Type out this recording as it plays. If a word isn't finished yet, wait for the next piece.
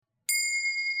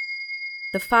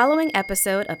The following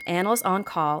episode of Annals on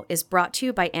Call is brought to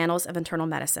you by Annals of Internal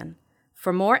Medicine.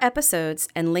 For more episodes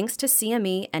and links to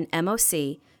CME and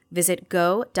MOC, visit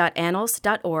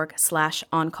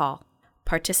go.annals.org/oncall.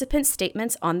 Participant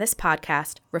statements on this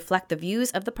podcast reflect the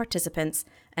views of the participants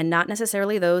and not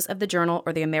necessarily those of the journal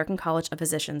or the American College of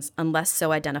Physicians, unless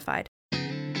so identified.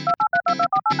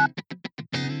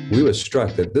 We were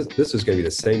struck that this was going to be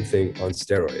the same thing on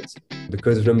steroids.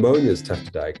 Because if pneumonia is tough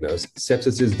to diagnose,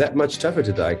 sepsis is that much tougher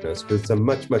to diagnose because it's a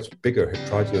much, much bigger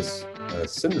heterogeneous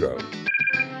syndrome.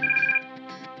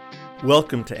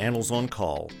 Welcome to Annals on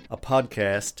Call, a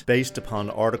podcast based upon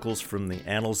articles from the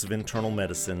Annals of Internal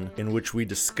Medicine in which we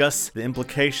discuss the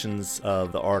implications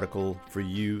of the article for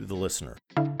you, the listener.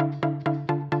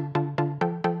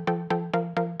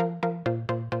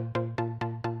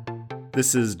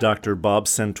 This is Dr. Bob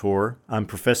Centor. I'm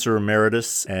Professor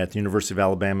Emeritus at the University of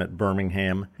Alabama at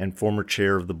Birmingham and former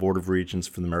chair of the Board of Regents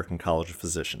for the American College of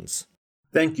Physicians.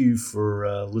 Thank you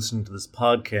for listening to this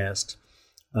podcast.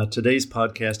 Today's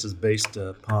podcast is based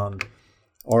upon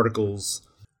articles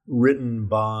written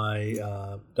by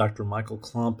Dr. Michael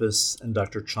Klompus and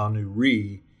Dr. Chanu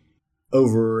Rhee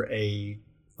over a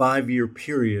 5-year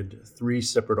period, 3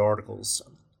 separate articles.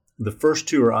 The first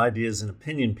 2 are ideas and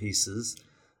opinion pieces.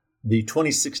 The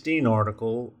 2016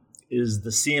 article is the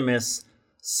CMS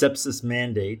sepsis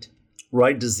mandate,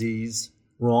 right disease,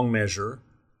 wrong measure.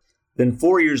 Then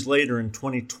 4 years later in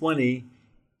 2020,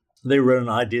 they wrote an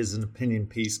ideas and opinion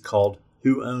piece called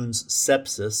Who Owns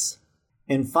Sepsis?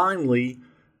 And finally,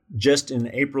 just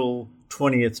in April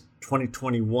 20th,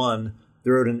 2021, they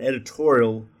wrote an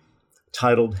editorial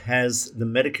titled Has the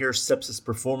Medicare Sepsis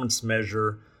Performance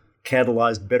Measure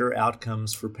Catalyzed Better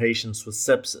Outcomes for Patients with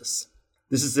Sepsis?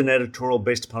 This is an editorial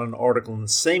based upon an article in the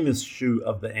same issue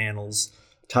of the Annals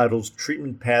titled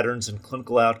Treatment Patterns and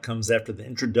Clinical Outcomes After the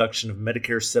Introduction of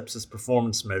Medicare Sepsis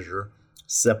Performance Measure,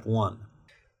 SEP1,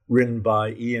 written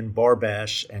by Ian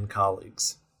Barbash and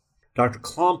colleagues. Dr.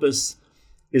 Klompus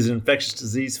is an infectious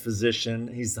disease physician.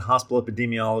 He's the hospital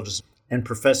epidemiologist and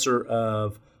professor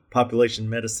of population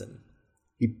medicine.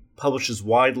 He publishes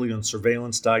widely on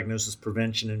surveillance, diagnosis,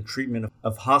 prevention, and treatment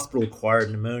of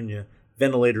hospital-acquired pneumonia,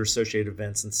 ventilator-associated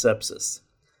events, and sepsis.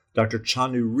 Dr.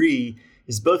 Chanu Rhee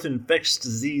is both an infectious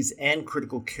disease and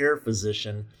critical care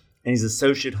physician, and he's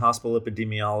associate hospital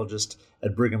epidemiologist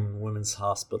at Brigham and Women's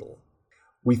Hospital.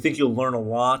 We think you'll learn a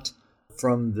lot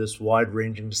from this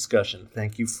wide-ranging discussion.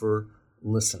 Thank you for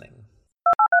listening.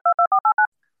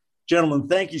 Gentlemen,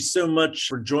 thank you so much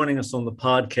for joining us on the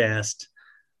podcast.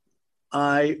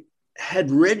 I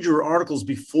had read your articles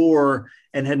before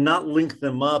and had not linked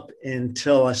them up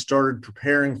until I started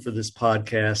preparing for this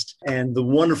podcast. And the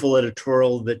wonderful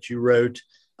editorial that you wrote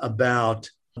about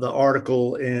the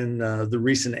article in the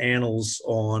recent Annals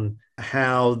on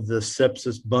how the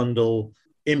sepsis bundle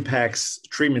impacts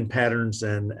treatment patterns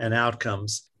and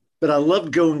outcomes. But I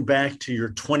loved going back to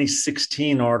your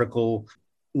 2016 article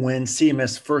when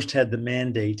CMS first had the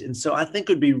mandate. And so I think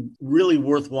it would be really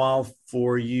worthwhile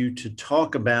for you to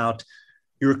talk about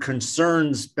your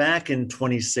concerns back in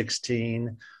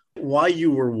 2016, why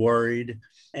you were worried,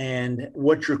 and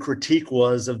what your critique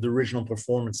was of the original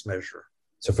performance measure.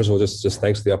 So first of all, just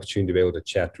thanks for the opportunity to be able to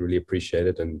chat. Really appreciate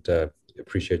it and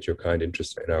appreciate your kind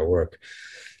interest in our work.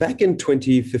 Back in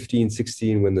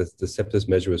 2015-16, when the sepsis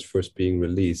measure was first being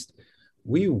released,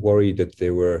 we worried that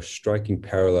there were striking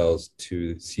parallels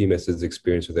to CMS's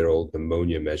experience with their old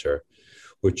pneumonia measure,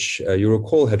 which you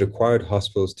recall had required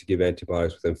hospitals to give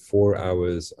antibiotics within 4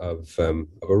 hours of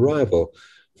arrival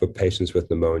for patients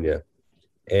with pneumonia.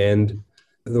 And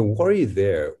the worry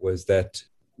there was that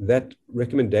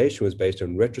recommendation was based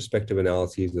on retrospective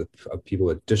analyses of people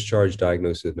with discharge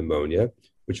diagnosis of pneumonia,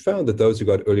 which found that those who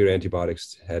got earlier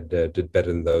antibiotics did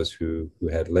better than those who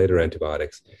had later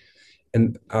antibiotics.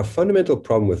 And our fundamental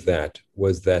problem with that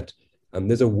was that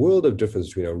there's a world of difference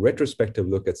between a retrospective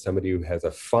look at somebody who has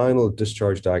a final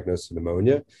discharge diagnosis of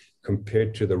pneumonia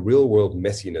compared to the real world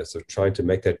messiness of trying to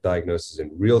make that diagnosis in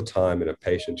real time in a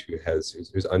patient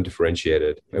who's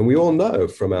undifferentiated. And we all know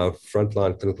from our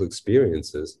frontline clinical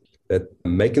experiences that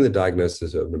making the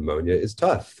diagnosis of pneumonia is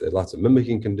tough. There are lots of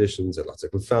mimicking conditions, there are lots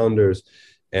of confounders,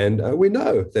 and we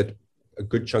know that a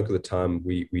good chunk of the time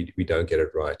we don't get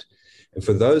it right. And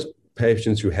for those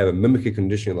patients who have a mimicking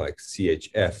condition like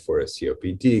CHF or a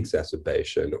COPD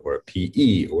exacerbation or a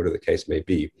PE or whatever the case may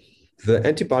be, the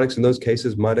antibiotics in those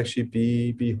cases might actually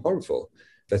be harmful.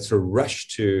 That sort of rush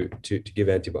to give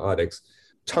antibiotics,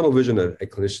 tunnel vision of a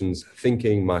clinician's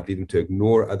thinking might lead them to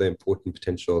ignore other important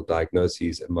potential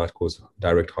diagnoses and might cause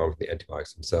direct harm to the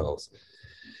antibiotics themselves.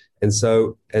 And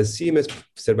so as CMS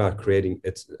set about creating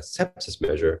its sepsis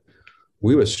measure,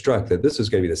 we were struck that this was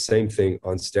going to be the same thing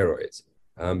on steroids.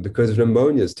 Because if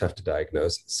pneumonia is tough to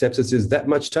diagnose, sepsis is that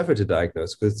much tougher to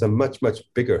diagnose because it's a much, much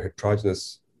bigger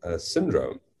heterogeneous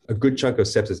syndrome. A good chunk of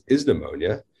sepsis is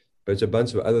pneumonia, but it's a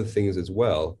bunch of other things as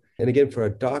well. And again, for a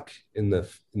doc in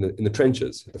the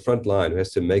trenches, the front line, who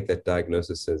has to make that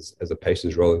diagnosis as a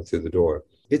patient's rolling through the door,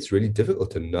 it's really difficult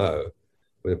to know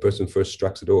when a person first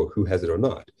strikes the door who has it or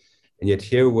not. And yet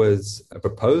here was a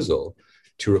proposal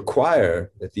to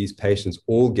require that these patients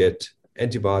all get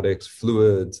antibiotics,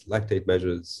 fluids, lactate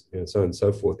measures, so on and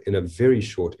so forth, in a very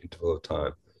short interval of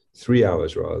time, 3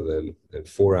 hours rather than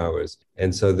 4 hours.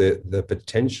 And so the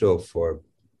potential for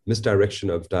misdirection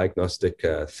of diagnostic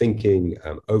thinking,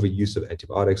 overuse of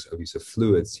antibiotics, overuse of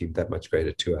fluids seemed that much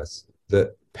greater to us.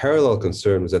 The parallel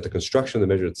concern was that the construction of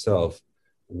the measure itself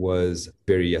was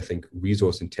very, I think,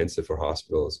 resource intensive for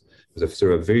hospitals. It was a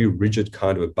sort of a very rigid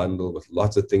kind of a bundle with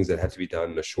lots of things that had to be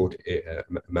done in a short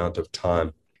amount of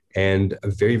time, and a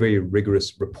very, very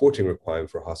rigorous reporting requirement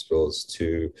for hospitals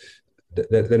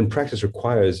that in practice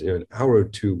requires an hour or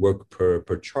two work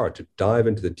per chart to dive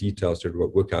into the details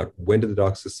to work out when did the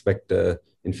doc suspect the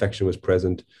infection was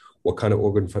present, what kind of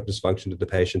organ dysfunction did the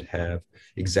patient have,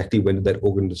 exactly when did that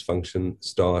organ dysfunction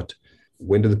start,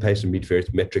 when did the patient meet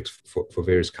various metrics for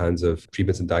various kinds of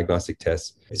treatments and diagnostic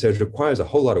tests. So it requires a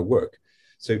whole lot of work.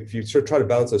 So if you sort of try to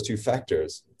balance those two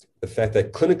factors, the fact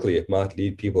that clinically it might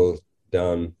lead people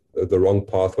down the wrong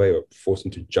pathway or force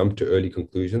them to jump to early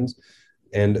conclusions,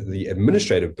 and the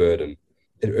administrative burden,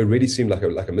 it really seemed like a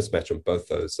mismatch on both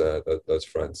those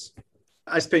fronts.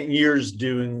 I have spent years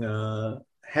doing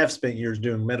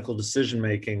medical decision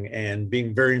making and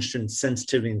being very interested in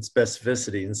sensitivity and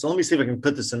specificity. And so let me see if I can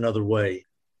put this another way.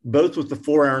 Both with the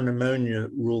 4-hour pneumonia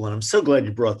rule, and I'm so glad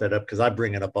you brought that up because I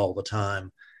bring it up all the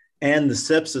time, and the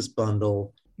sepsis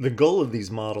bundle. The goal of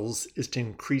these models is to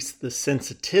increase the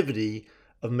sensitivity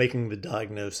of making the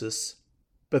diagnosis,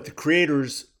 but the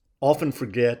creators often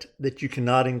forget that you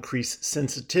cannot increase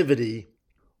sensitivity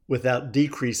without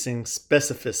decreasing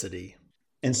specificity.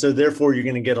 And so therefore, you're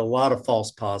going to get a lot of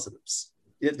false positives.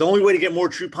 The only way to get more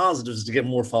true positives is to get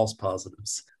more false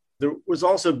positives. There was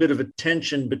also a bit of a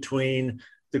tension between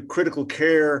the critical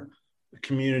care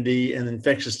community and the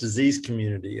infectious disease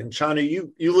community. And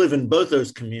Chanu, you live in both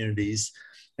those communities,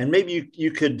 and maybe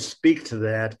you could speak to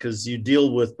that because you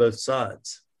deal with both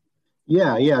sides.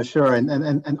 Yeah, sure.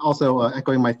 And also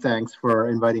echoing my thanks for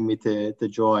inviting me to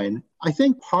join. I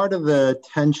think part of the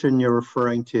tension you're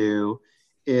referring to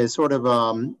is sort of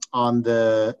on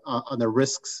the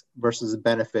risks versus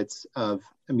benefits of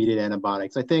immediate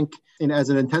antibiotics. I think as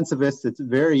an intensivist, it's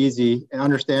very easy and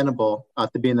understandable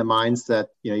to be in the mindset,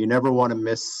 you never want to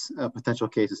miss a potential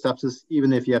case of sepsis,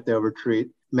 even if you have to overtreat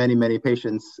many, many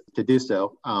patients to do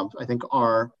so. I think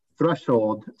our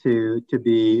threshold to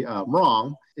be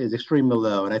wrong is extremely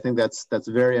low. And I think that's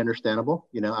very understandable.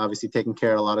 Obviously taking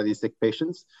care of a lot of these sick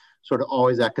patients, sort of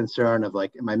always that concern of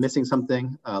like, am I missing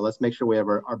something? Let's make sure we have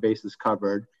our bases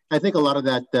covered. I think a lot of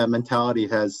that mentality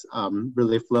has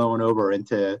really flown over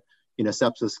into,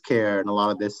 sepsis care and a lot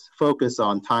of this focus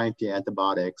on time to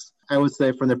antibiotics. I would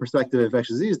say from the perspective of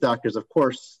infectious disease doctors, of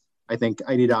course, I think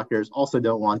ID doctors also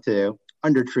don't want to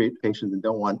undertreat patients and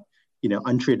don't want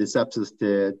untreated sepsis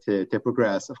to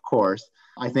progress, of course.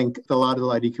 I think a lot of the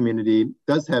ID community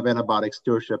does have antibiotic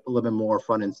stewardship a little bit more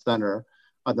front and center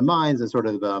of the minds, and sort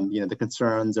of the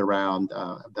concerns around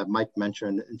that Mike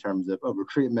mentioned in terms of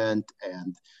overtreatment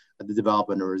and the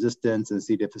development of resistance and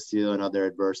C. difficile and other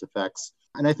adverse effects.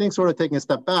 And I think sort of taking a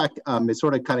step back, it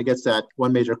sort of kind of gets at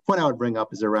one major point I would bring up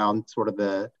is around sort of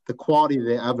the quality of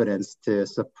the evidence to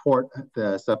support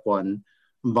the SEP1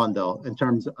 bundle in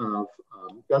terms of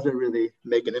does it really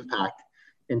make an impact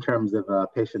in terms of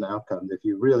patient outcomes? If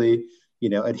you really,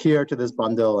 adhere to this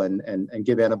bundle and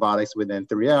give antibiotics within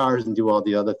 3 hours and do all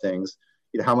the other things,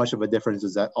 how much of a difference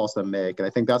does that also make? And I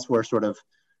think that's where sort of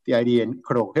the ID and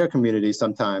critical care community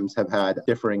sometimes have had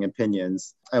differing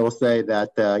opinions. I will say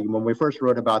that when we first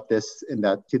wrote about this in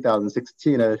that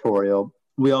 2016 editorial,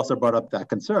 we also brought up that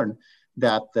concern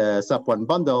that the SEP1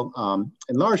 bundle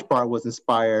in large part was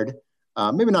inspired,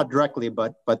 maybe not directly,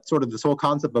 but sort of this whole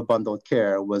concept of bundled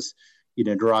care was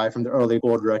derived from the early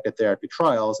goal-directed therapy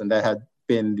trials, and that had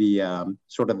been the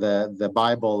sort of the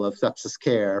Bible of sepsis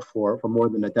care for more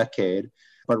than a decade.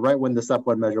 But right when the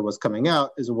SEP1 measure was coming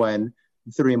out is when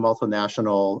 3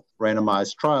 multinational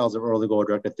randomized trials of early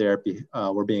goal-directed therapy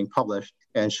were being published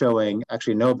and showing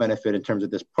actually no benefit in terms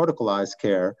of this protocolized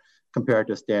care compared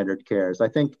to standard care. So I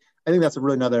think that's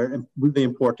really another really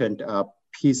important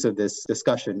piece of this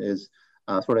discussion is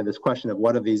sort of this question of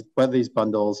whether these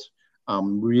bundles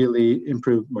really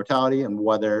improve mortality and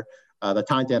whether the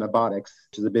time to antibiotics,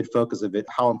 which is a big focus of it.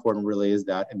 How important really is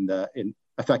that in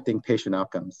affecting patient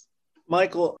outcomes?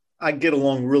 Michael, I get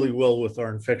along really well with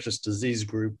our infectious disease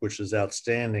group, which is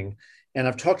outstanding. And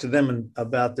I've talked to them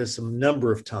about this a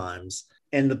number of times.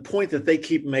 And the point that they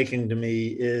keep making to me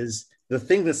is the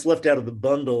thing that's left out of the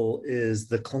bundle is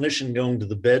the clinician going to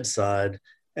the bedside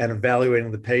and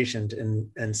evaluating the patient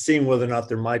and seeing whether or not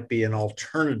there might be an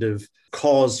alternative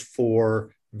cause for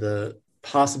the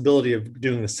possibility of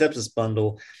doing the sepsis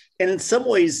bundle. And in some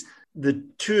ways, the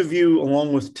two of you,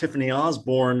 along with Tiffany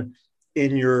Osborne,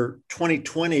 in your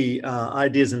 2020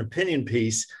 Ideas and Opinion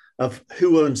piece of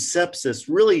Who Owns Sepsis,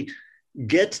 really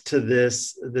get to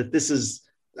this, that this is,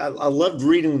 I loved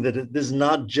reading that this is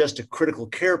not just a critical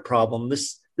care problem.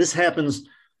 This happens,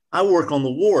 I work on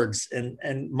the wards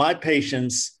and my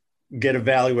patients get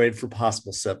evaluated for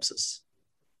possible sepsis.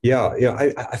 Yeah,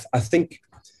 I think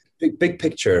big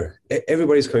picture,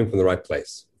 everybody's coming from the right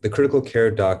place. The critical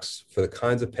care docs, for the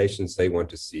kinds of patients they want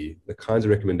to see, the kinds of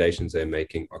recommendations they're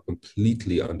making are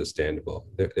completely understandable.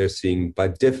 They're seeing, by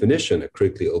definition, a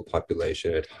critically ill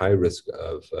population at high risk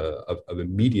of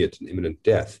immediate and imminent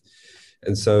death.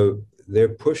 And so they're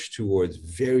pushed towards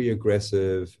very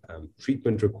aggressive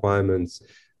treatment requirements,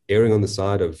 erring on the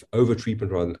side of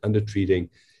over-treatment rather than under-treating.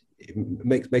 It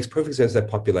makes perfect sense to that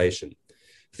population.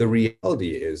 The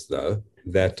reality is, though,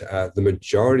 that the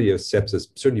majority of sepsis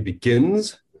certainly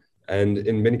begins and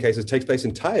in many cases takes place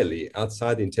entirely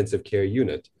outside the intensive care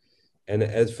unit. And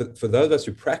as for those of us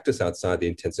who practice outside the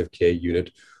intensive care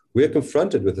unit, we're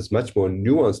confronted with this much more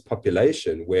nuanced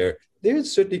population where there's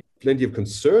certainly plenty of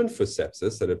concern for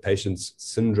sepsis, that a patient's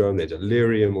syndrome, their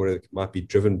delirium, or it might be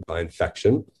driven by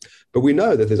infection. But we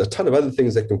know that there's a ton of other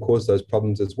things that can cause those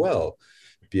problems as well,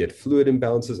 be it fluid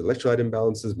imbalances, electrolyte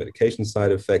imbalances, medication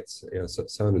side effects, so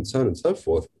on and so on and so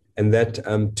forth. And that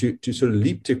to sort of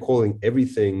leap to calling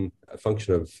everything a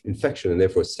function of infection and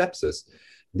therefore sepsis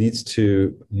leads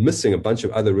to missing a bunch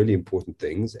of other really important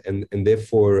things, and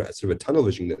therefore sort of a tunnel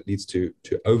vision that leads to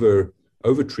over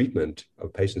treatment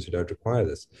of patients who don't require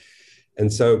this.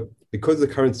 And so because the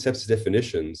current sepsis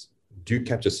definitions do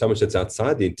capture so much that's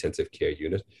outside the intensive care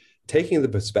unit, taking the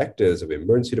perspectives of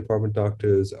emergency department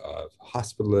doctors, of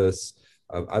hospitalists,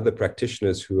 of other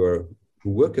practitioners who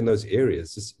work in those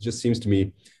areas, just seems to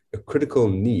me a critical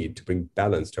need to bring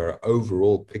balance to our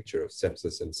overall picture of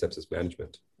sepsis and sepsis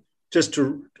management. Just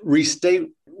to restate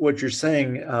what you're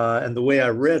saying, and the way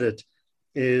I read it,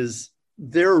 is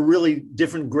there are really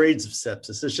different grades of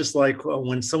sepsis. It's just like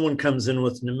when someone comes in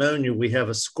with pneumonia, we have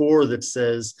a score that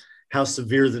says how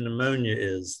severe the pneumonia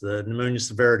is, the pneumonia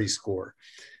severity score.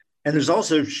 And there's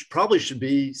also probably should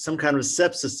be some kind of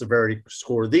sepsis severity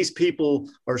score. These people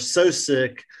are so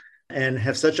sick and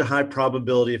have such a high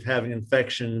probability of having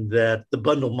infection that the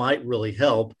bundle might really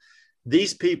help.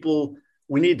 These people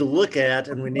we need to look at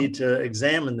and we need to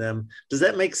examine them. Does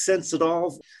that make sense at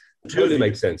all? Totally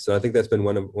makes sense. So I think that's been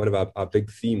one of our big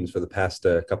themes for the past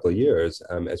couple of years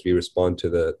as we respond to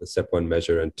the SEP1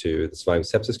 measure and to the surviving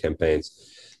sepsis campaigns.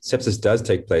 Sepsis does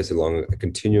take place along a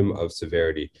continuum of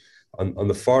severity. On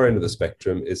the far end of the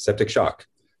spectrum is septic shock,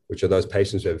 which are those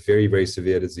patients who have very, very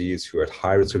severe disease who are at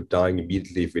high risk of dying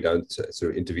immediately if we don't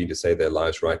sort of intervene to save their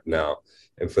lives right now.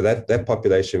 And for that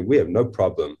population, we have no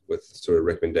problem with sort of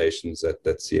recommendations that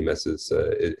CMS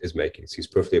is making. It seems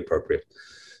perfectly appropriate.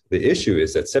 The issue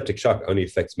is that septic shock only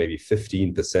affects maybe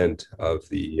 15% of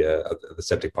the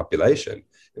septic population.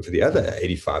 And for the other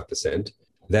 85%,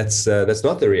 that's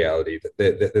not the reality.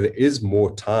 That there is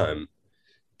more time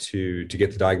to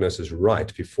get the diagnosis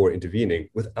right before intervening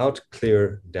without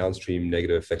clear downstream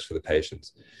negative effects for the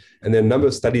patients. And there are a number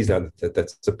of studies now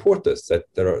that support this, that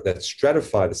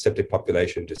stratify the septic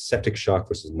population to septic shock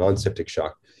versus non-septic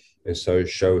shock, and so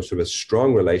show sort of a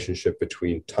strong relationship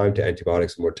between time to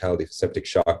antibiotics and mortality for septic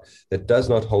shock that does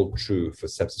not hold true for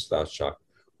sepsis without shock,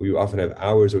 where you often have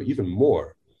hours or even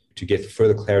more to get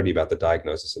further clarity about the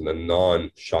diagnosis in the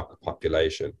non-shock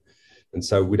population. And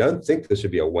so we don't think there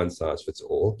should be a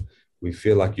one-size-fits-all. We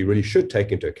feel like you really should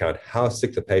take into account how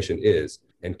sick the patient is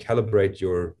and calibrate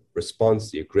your response,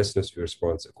 the aggressiveness of your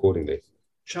response accordingly.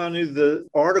 Chanu, the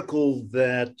article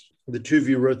that the two of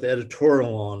you wrote the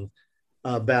editorial on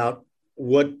about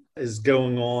what is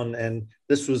going on, and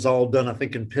this was all done, I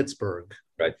think, in Pittsburgh.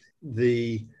 Right.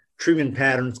 The treatment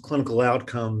patterns, clinical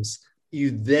outcomes.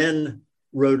 You then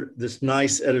wrote this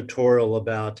nice editorial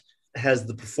about, has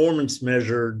the performance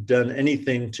measure done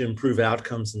anything to improve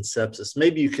outcomes in sepsis?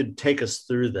 Maybe you could take us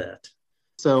through that.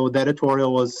 So the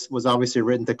editorial was obviously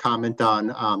written to comment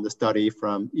on the study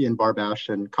from Ian Barbash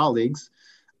and colleagues,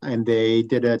 and they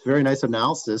did a very nice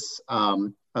analysis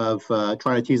of trying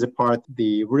to tease apart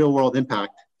the real-world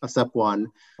impact a SEP1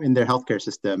 in their healthcare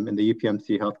system, in the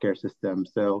UPMC healthcare system.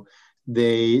 So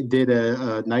they did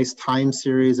a nice time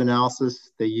series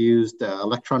analysis. They used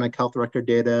electronic health record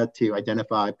data to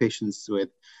identify patients with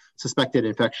suspected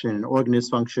infection and organ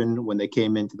dysfunction when they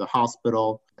came into the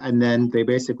hospital. And then they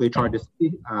basically tried to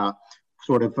see how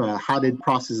did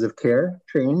process of care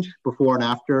change before and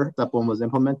after SEP1 was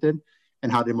implemented,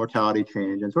 and how did mortality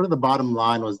change. And sort of the bottom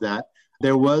line was that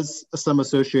there was some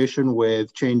association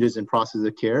with changes in process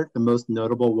of care. The most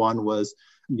notable one was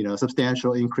a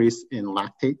substantial increase in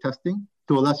lactate testing.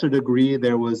 To a lesser degree,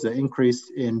 there was an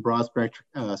increase in broad spectrum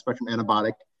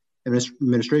antibiotic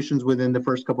administrations within the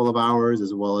first couple of hours,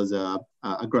 as well as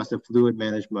aggressive fluid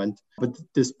management. But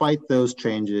despite those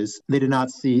changes, they did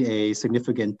not see a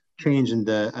significant change in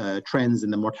the trends in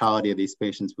the mortality of these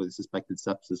patients with suspected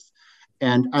sepsis.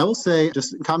 And I will say,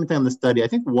 just commenting on the study, I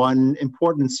think one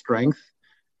important strength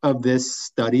of this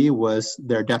study was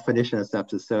their definition of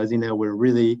sepsis. So as you know, we've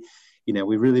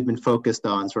really been focused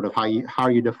on sort of how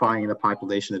are you defining the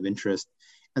population of interest.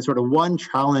 And sort of one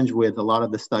challenge with a lot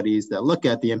of the studies that look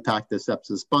at the impact of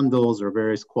sepsis bundles or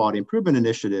various quality improvement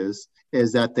initiatives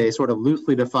is that they sort of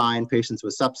loosely define patients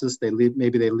with sepsis.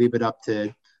 Maybe they leave it up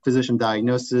to physician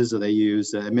diagnosis, or they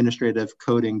use administrative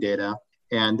coding data.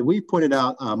 And we pointed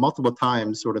out multiple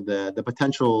times sort of the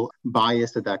potential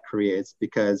bias that creates,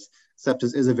 because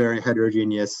sepsis is a very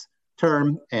heterogeneous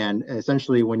term. And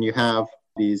essentially, when you have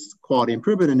these quality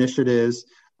improvement initiatives,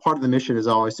 part of the mission is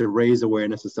always to raise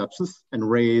awareness of sepsis and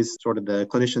raise sort of the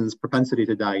clinician's propensity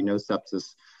to diagnose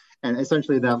sepsis. And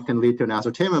essentially, that can lead to an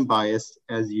ascertainment bias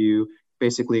as you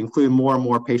basically include more and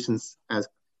more patients as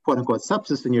quote unquote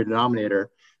sepsis in your denominator.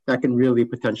 That can really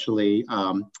potentially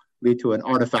lead to an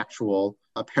artifactual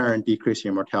apparent decrease in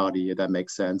your mortality, if that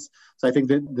makes sense. So I think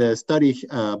that the study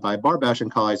by Barbash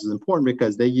and colleagues is important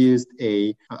because they used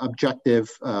a objective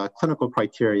clinical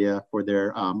criteria for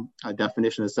their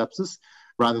definition of sepsis,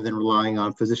 rather than relying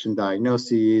on physician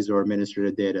diagnoses or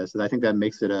administrative data. So I think that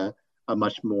makes it a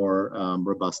much more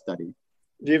robust study.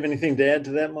 Do you have anything to add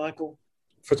to that, Michael?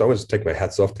 First, I want to take my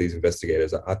hats off to these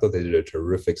investigators. I thought they did a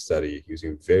terrific study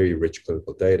using very rich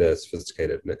clinical data,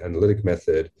 sophisticated analytic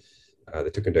method.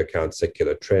 They took into account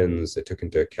secular trends. They took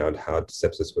into account how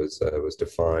sepsis was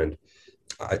defined.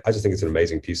 I just think it's an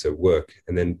amazing piece of work.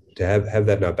 And then to have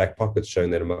that in our back pocket, showing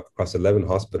that across 11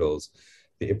 hospitals,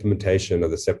 the implementation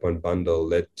of the SEP1 bundle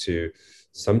led to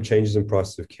some changes in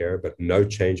process of care, but no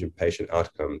change in patient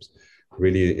outcomes,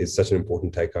 really is such an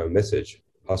important take-home message.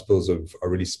 Hospitals are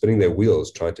really spinning their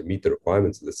wheels trying to meet the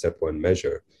requirements of the SEP1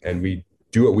 measure. And we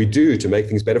do what we do to make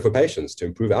things better for patients, to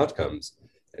improve outcomes,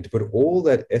 and to put all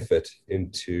that effort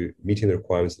into meeting the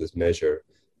requirements of this measure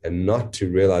and not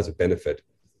to realize a benefit.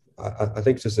 I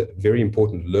think it's just a very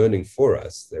important learning for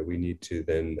us that we need to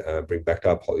then bring back to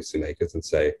our policymakers and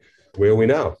say, where are we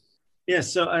now? Yeah,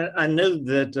 so I know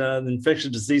that the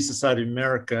Infectious Disease Society of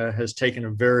America has taken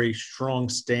a very strong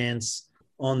stance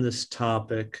on this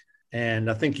topic.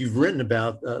 And I think you've written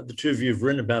about, the two of you have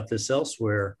written about this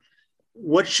elsewhere.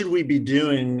 What should we be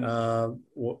doing?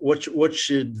 What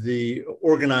should the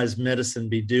organized medicine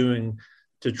be doing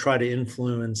to try to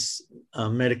influence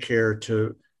Medicare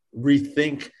to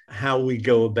rethink how we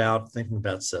go about thinking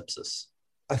about sepsis?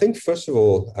 I think, first of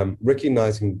all,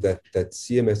 recognizing that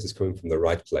CMS is coming from the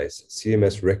right place.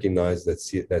 CMS recognizes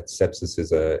that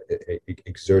sepsis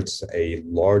exerts a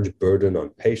large burden on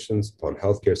patients, upon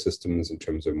healthcare systems in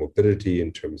terms of morbidity,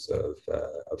 in terms of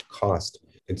cost.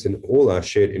 It's in all our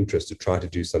shared interest to try to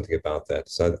do something about that.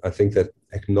 So I think that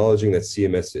acknowledging that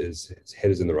its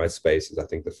head is in the right space is, I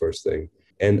think, the first thing.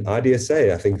 And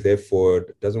IDSA, I think, therefore,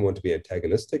 doesn't want to be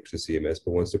antagonistic to CMS,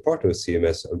 but wants to partner with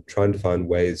CMS on trying to find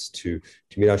ways to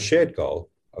meet our shared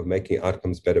goal of making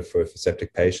outcomes better for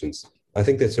septic patients. I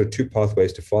think there's sort of two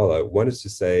pathways to follow. One is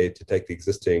to take the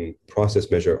existing process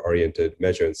measure-oriented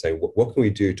measure and say, what can we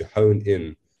do to hone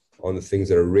in on the things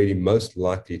that are really most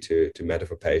likely to matter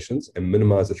for patients and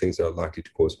minimize the things that are likely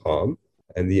to cause harm?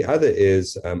 And the other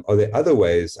is, are there other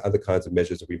ways, other kinds of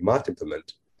measures that we might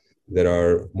implement that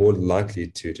are more likely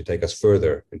to take us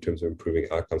further in terms of improving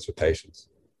outcomes for patients?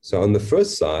 So on the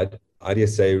first side,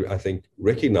 IDSA, I think,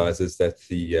 recognizes that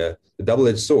the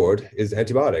double-edged sword is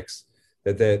antibiotics,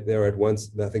 that they're at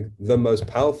once, I think, the most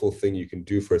powerful thing you can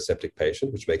do for a septic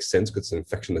patient, which makes sense because it's an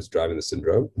infection that's driving the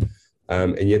syndrome.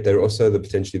 And yet they're also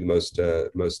potentially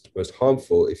the most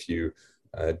harmful if you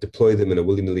deploy them in a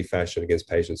willy-nilly fashion against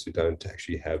patients who don't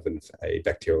actually have a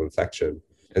bacterial infection.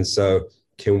 And so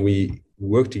can we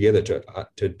work together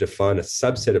to define a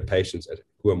subset of patients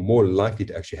who are more likely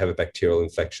to actually have a bacterial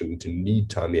infection and to need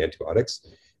timely antibiotics?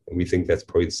 And we think that's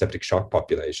probably the septic shock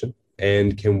population.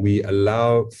 And can we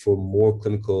allow for more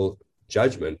clinical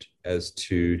judgment as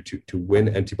to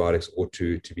when antibiotics ought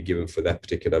to be given for that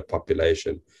particular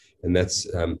population? And that's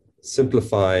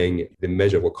simplifying the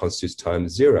measure of what constitutes time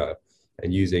zero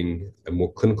and using a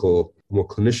more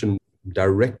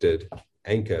clinician-directed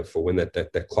anchor for when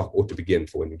that clock ought to begin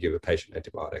for when we give a patient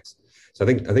antibiotics. So I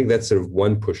think that's sort of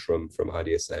one push from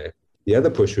IDSA. The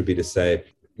other push would be to say,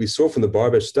 we saw from the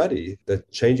Barbash study that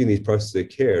changing these processes of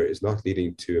care is not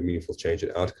leading to a meaningful change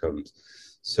in outcomes.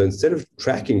 So instead of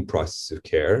tracking processes of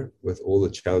care with all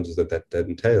the challenges that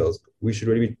entails, we should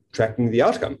really be tracking the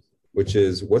outcome, which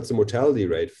is what's the mortality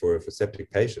rate for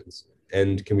septic patients?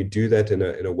 And can we do that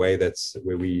in a way that's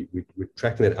where we're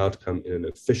tracking that outcome in an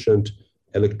efficient,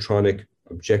 electronic,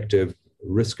 objective,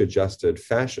 risk-adjusted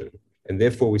fashion? And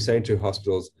therefore, we're saying to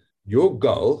hospitals, your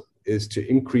goal is to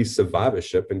increase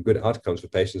survivorship and good outcomes for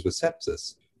patients with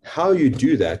sepsis. How you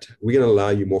do that, we're going to allow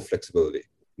you more flexibility.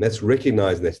 And that's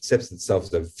recognizing that sepsis itself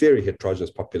is a very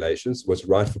heterogeneous population. So what's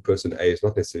right for person A is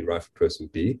not necessarily right for person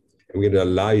B. And we're going to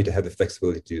allow you to have the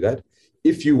flexibility to do that.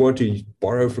 If you want to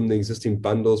borrow from the existing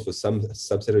bundles for some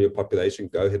subset of your population,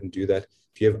 go ahead and do that.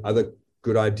 If you have other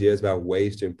good ideas about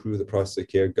ways to improve the process of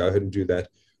care, go ahead and do that.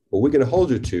 What we're going to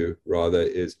hold you to, rather,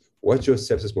 is what's your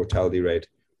sepsis mortality rate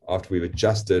after we've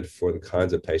adjusted for the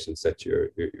kinds of patients that you're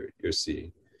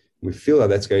seeing. We feel that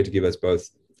that's going to give us both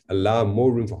allow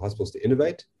more room for hospitals to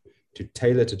innovate, to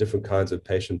tailor to different kinds of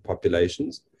patient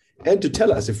populations, and to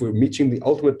tell us if we're meeting the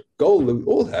ultimate goal that we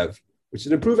all have, which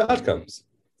is improve outcomes.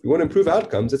 If we want to improve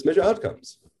outcomes, let's measure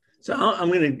outcomes. So I'm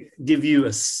going to give you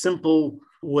a simple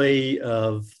way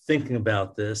of thinking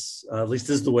about this. At least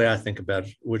this is the way I think about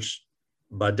it, which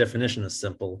by definition is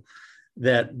simple,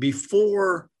 that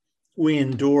before we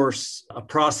endorse a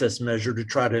process measure to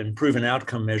try to improve an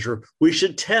outcome measure, we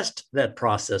should test that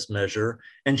process measure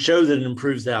and show that it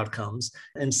improves the outcomes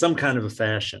in some kind of a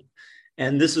fashion.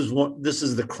 And this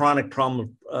is the chronic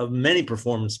problem of many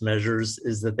performance measures,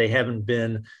 is that they haven't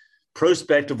been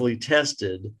prospectively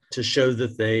tested to show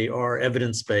that they are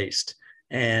evidence-based.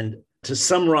 And to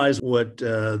summarize what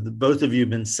both of you have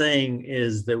been saying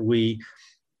is that we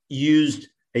used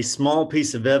a small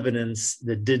piece of evidence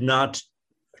that did not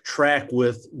track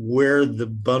with where the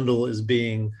bundle is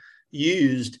being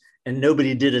used, and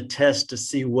nobody did a test to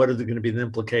see what are going to be the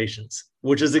implications,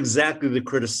 which is exactly the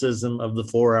criticism of the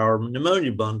 4-hour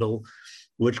pneumonia bundle,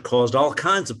 which caused all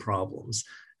kinds of problems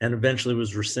and eventually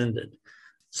was rescinded.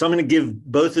 So I'm going to give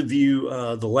both of you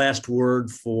the last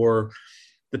word for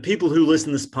the people who listen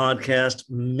to this podcast,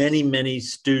 many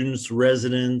students,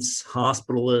 residents,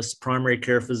 hospitalists, primary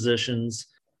care physicians,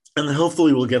 and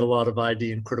hopefully we'll get a lot of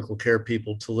ID and critical care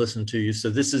people to listen to you. So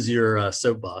this is your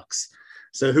soapbox.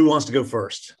 So who wants to go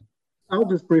first? I'll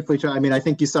just briefly try. I mean, I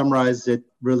think you summarized it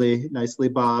really nicely,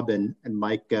 Bob, and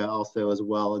Mike also as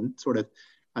well. And sort of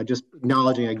just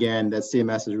acknowledging again that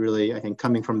CMS is really, I think,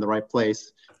 coming from the right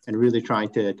place and really trying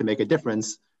to make a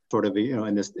difference sort of,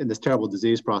 in this terrible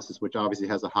disease process, which obviously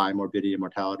has a high morbidity and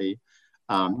mortality.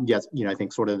 Yes, I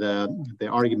think sort of the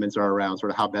arguments are around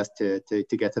sort of how best to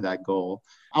get to that goal.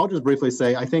 I'll just briefly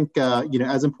say, I think,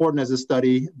 as important as this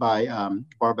study by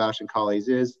Barbash and colleagues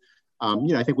is,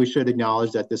 I think we should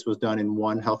acknowledge that this was done in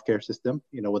one healthcare system,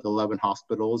 with 11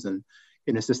 hospitals and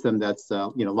in a system that's,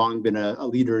 long been a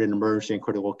leader in emergency and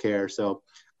critical care. So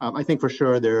I think for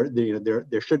sure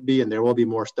there should be, and there will be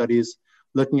more studies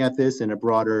looking at this in a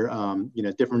broader,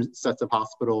 different sets of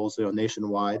hospitals,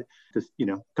 nationwide,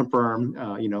 to confirm,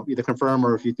 either confirm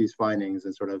or refute these findings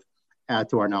and sort of add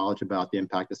to our knowledge about the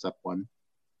impact of SEP1.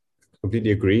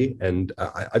 Completely agree, and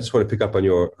I just want to pick up on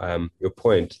your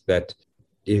point that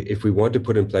if we want to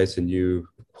put in place a new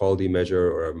quality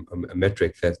measure or a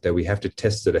metric that we have to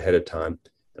test it ahead of time.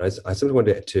 And I simply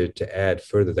wanted to add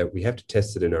further that we have to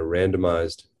test it in a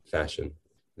randomized fashion,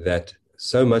 that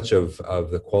so much of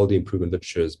the quality improvement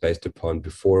literature is based upon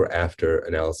before or after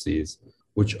analyses,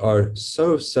 which are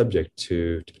so subject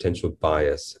to potential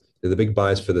bias. The big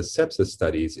bias for the sepsis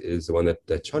studies is the one that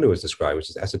Chanu was describing, which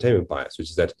is ascertainment bias, which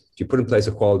is that if you put in place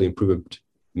a quality improvement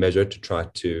measure to try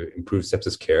to improve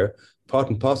sepsis care, part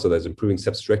and parcel of that is improving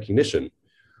sepsis recognition,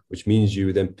 which means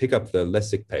you then pick up the less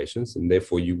sick patients, and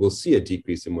therefore you will see a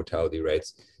decrease in mortality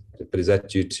rates. But is that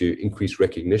due to increased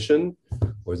recognition,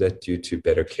 or is that due to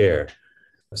better care?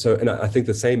 So, and I think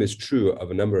the same is true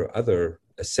of a number of other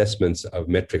assessments of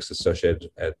metrics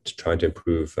associated at trying to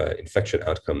improve infection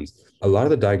outcomes. A lot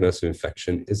of the diagnosis of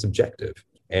infection is subjective,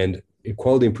 and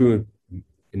quality improvement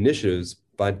initiatives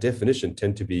by definition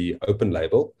tend to be open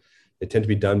label. They tend to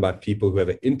be done by people who have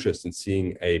an interest in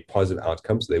seeing a positive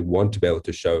outcome. So they want to be able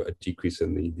to show a decrease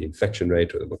in the infection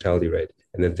rate or the mortality rate.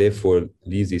 And that therefore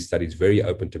leaves these studies very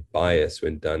open to bias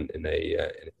when done in a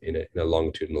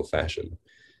longitudinal fashion.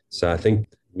 So I think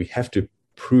we have to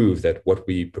prove that what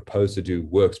we propose to do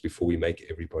works before we make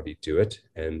everybody do it.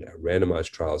 And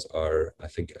randomized trials are, I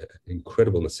think, an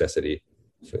incredible necessity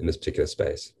in this particular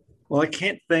space. Well, I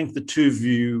can't thank the two of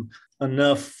you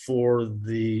enough for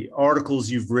the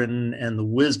articles you've written and the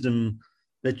wisdom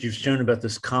that you've shown about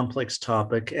this complex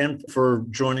topic, and for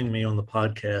joining me on the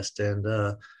podcast.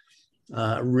 And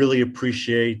I really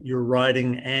appreciate your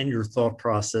writing and your thought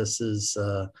processes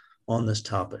on this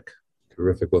topic.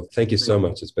 Terrific. Well, thank you so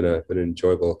much. It's been an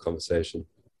enjoyable conversation.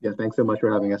 Yeah, thanks so much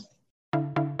for having us.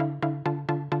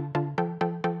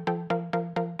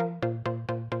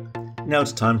 Now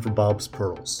it's time for Bob's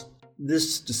Pearls.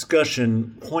 This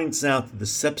discussion points out that the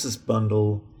sepsis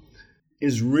bundle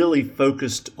is really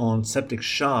focused on septic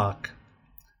shock,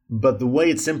 but the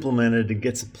way it's implemented, it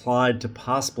gets applied to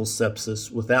possible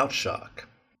sepsis without shock.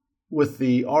 With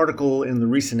the article in the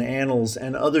recent Annals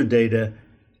and other data,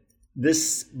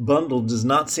 this bundle does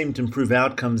not seem to improve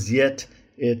outcomes, yet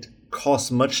it costs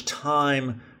much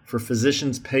time for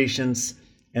physicians, patients,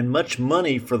 and much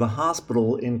money for the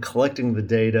hospital in collecting the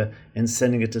data and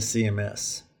sending it to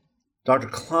CMS. Dr.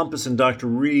 Klompus and Dr.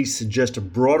 Rees suggest a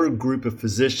broader group of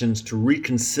physicians to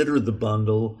reconsider the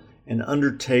bundle and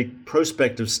undertake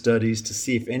prospective studies to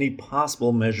see if any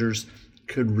possible measures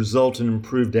could result in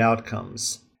improved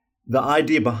outcomes. The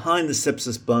idea behind the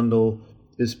sepsis bundle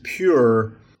is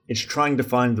pure. It's trying to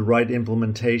find the right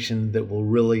implementation that will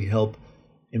really help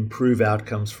improve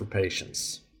outcomes for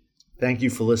patients. Thank you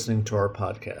for listening to our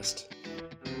podcast.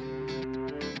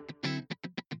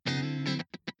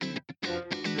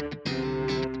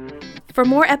 For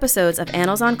more episodes of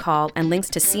Annals on Call and links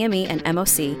to CME and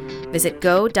MOC, visit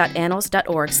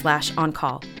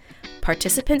go.annals.org/oncall.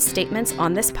 Participant statements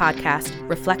on this podcast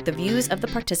reflect the views of the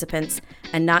participants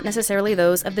and not necessarily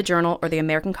those of the journal or the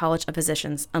American College of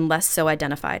Physicians, unless so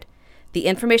identified. The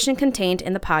information contained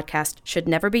in the podcast should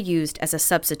never be used as a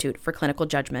substitute for clinical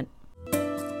judgment.